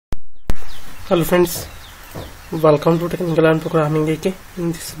Hello friends, welcome to Technical and Programming AK.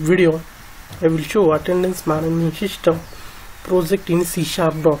 In this video, I will show attendance management system project in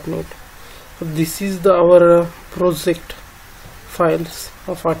C#.NET. This is our project files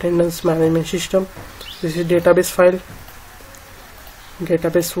of attendance management system. This is database file,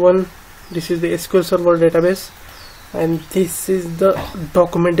 database 1. This is the SQL Server database, and this is the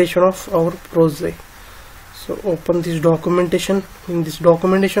documentation of our project. So open this documentation. In this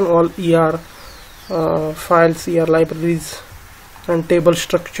documentation, all ER files, ER libraries, and table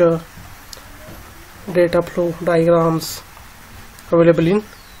structure, data flow diagrams available in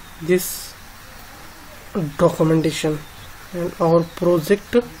this documentation. And our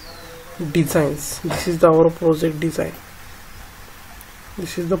project designs. This is our project design.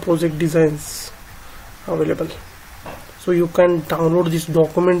 This is the project designs available. So you can download this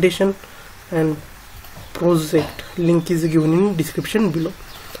documentation, and project link is given in description below.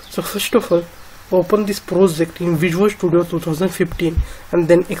 So first of all, open this project in Visual Studio 2015 and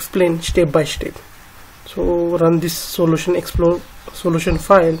then explain step by step. So run this solution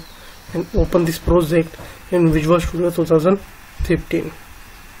file and open this project in Visual Studio 2015.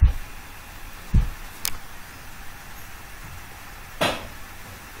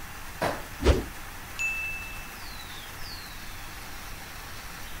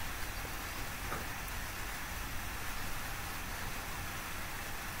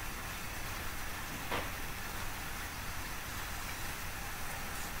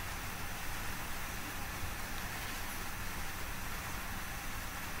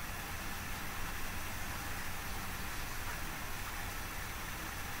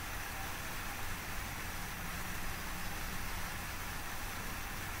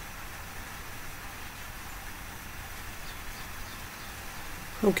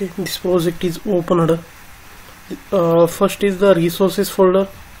 Okay, this project is opened. First is the resources folder.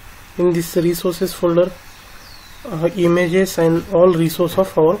 In this resources folder, images and all resource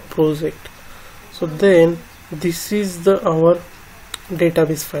of our project. So then this is our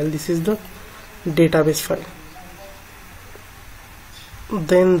database file. This is the database file.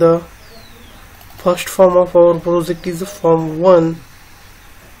 Then the first form of our project is form 1,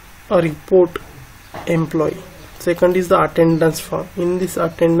 a report employee. Second is the attendance form. In this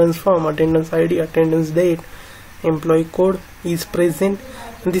attendance form, attendance ID, attendance date, employee code is present,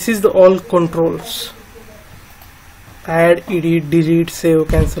 and this is the all controls: add, edit, delete, save,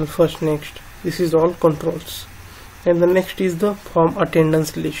 cancel, first, next. This is all controls. And the next is the form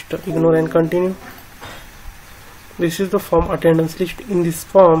attendance list. Ignore and continue. This is the form attendance list. In this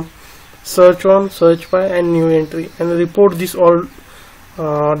form, search on, search by, and new entry, and report this all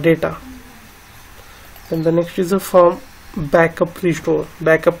data. And the next is a form backup restore,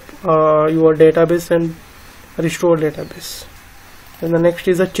 backup your database and restore database. And the next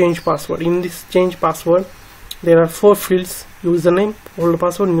is a change password. In this change password, there are 4 fields: username, old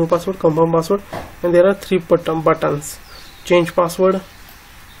password, new password, confirm password, and there are 3 buttons: change password,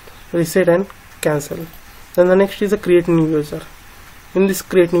 reset, and cancel. Then the next is a create new user. In this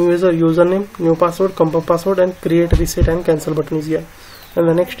create new user, username, new password, confirm password, and create, reset, and cancel button is here. And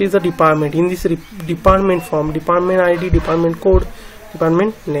the next is the department. In this department form, department ID, department code,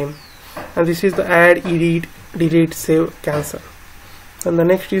 department name, and this is the add, edit, delete, save, cancel. And the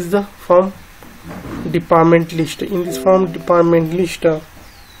next is the form department list. In this form department list,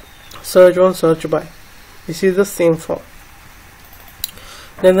 search on, search by. This is the same form.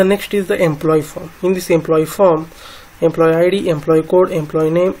 Then the next is the employee form. In this employee form, employee ID, employee code,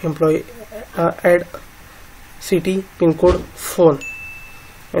 employee name, employee add, city, pin code, phone,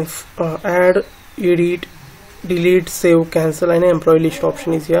 and add, edit, delete, save, cancel, and employee list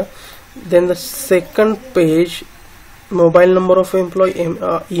option is here. Then the second page, mobile number of employee,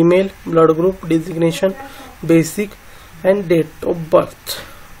 email, blood group, designation, basic, and date of birth.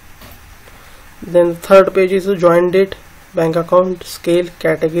 Then the third page is a join date, bank account, scale,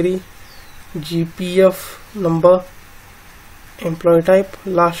 category, GPF number, employee type,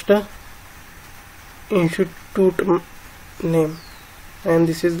 last institute name. And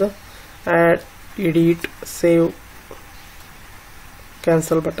this is the add, edit, save,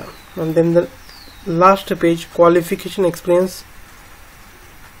 cancel button. And then the last page, qualification, experience,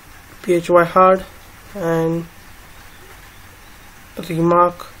 PHY hard, and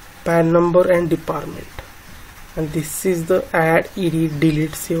remark, PAN number, and department. And this is the add, edit,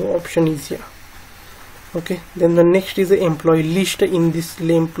 delete, save option is here. Okay, then the next is the employee list. In this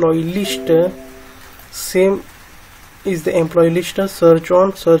employee list, same is the employee list, search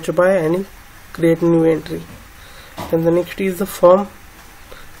on, search by, and create new entry. Then the next is the form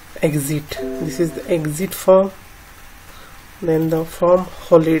exit. This is the exit form. Then the form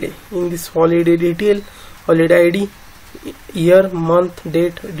holiday. In this holiday detail, holiday ID, year, month,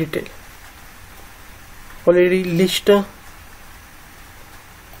 date, detail. Holiday list.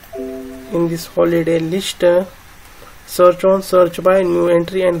 In this holiday list, search on, search by, new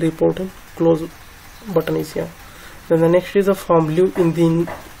entry and report and close button is here. Then the next is a form leave. In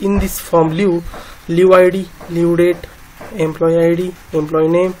this form leave ID, leave date, employee ID, employee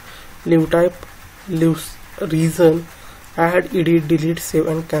name, leave type, leave reason, add, edit, delete, save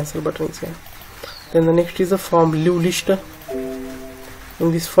and cancel button is here. Then the next is a form leave list.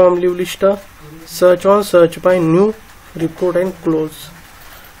 In this form leave list, search on, search by, new, report and close.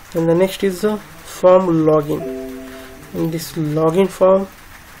 Then the next is the form login. In this login form,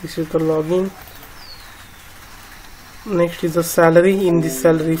 this is the login. Next is the salary. In this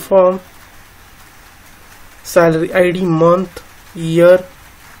salary form, salary ID, month, year,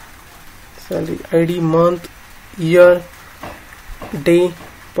 salary ID, month, year, day,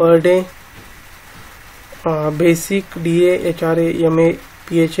 per day, basic, DA, HRA, MA,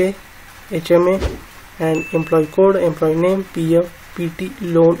 PHA, HMA, and employee code, employee name, PF, PT,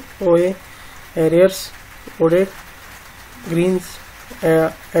 loan, OA, arrears, audit, greens,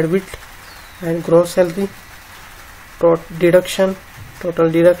 admit, and gross salary, total deduction,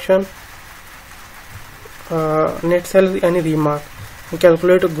 net salary and remark. We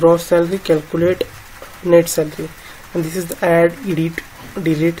calculate gross salary, calculate net salary, and this is the add, edit,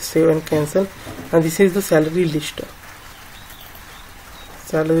 delete, save and cancel. And this is the salary list.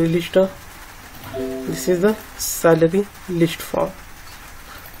 This is the salary list form.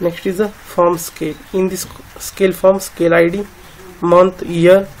 Next is the form scale. In this scale form, scale ID, month,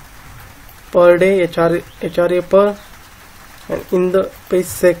 year, per day, HRA per, and in the page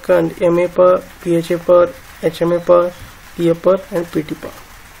second, MA per, PHA per, HMA per, TA per and PT per.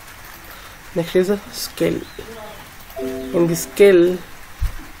 Next is the scale. In the scale,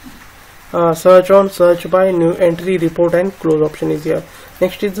 search on, search by, new entry, report and close option is here.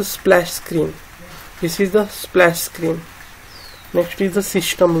 Next is the splash screen. This is the splash screen. Next is the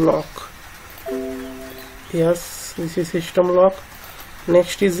system lock. Yes, this is system lock.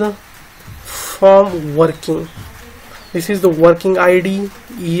 Next is the form working. This is the working ID,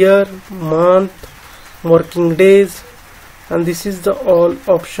 year, month, working days, and this is the all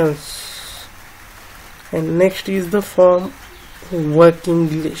options. And next is the form working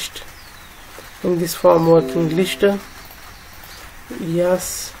list. In this form working list,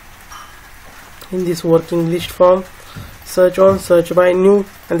 yes, in this working list form, search on, search by, new,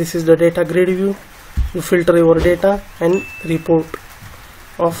 and this is the data grid view. You filter your data and report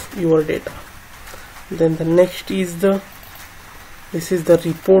of your data. Then the next is this is the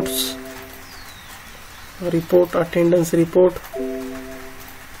reports, attendance report,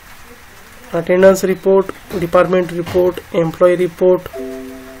 department report, employee report,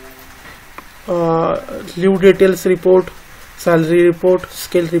 leave details report, salary report,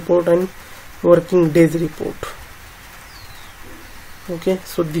 skill report and working days report. Okay,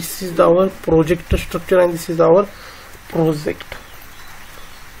 so this is our project structure and this is our project.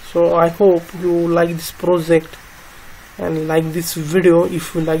 So I hope you like this project and like this video.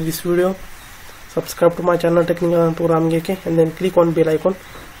 If you like this video, subscribe to my channel Technical and Programming AK, and then click on bell icon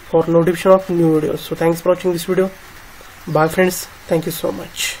for notification of new videos. So thanks for watching this video. Bye friends, thank you so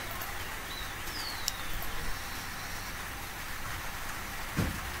much.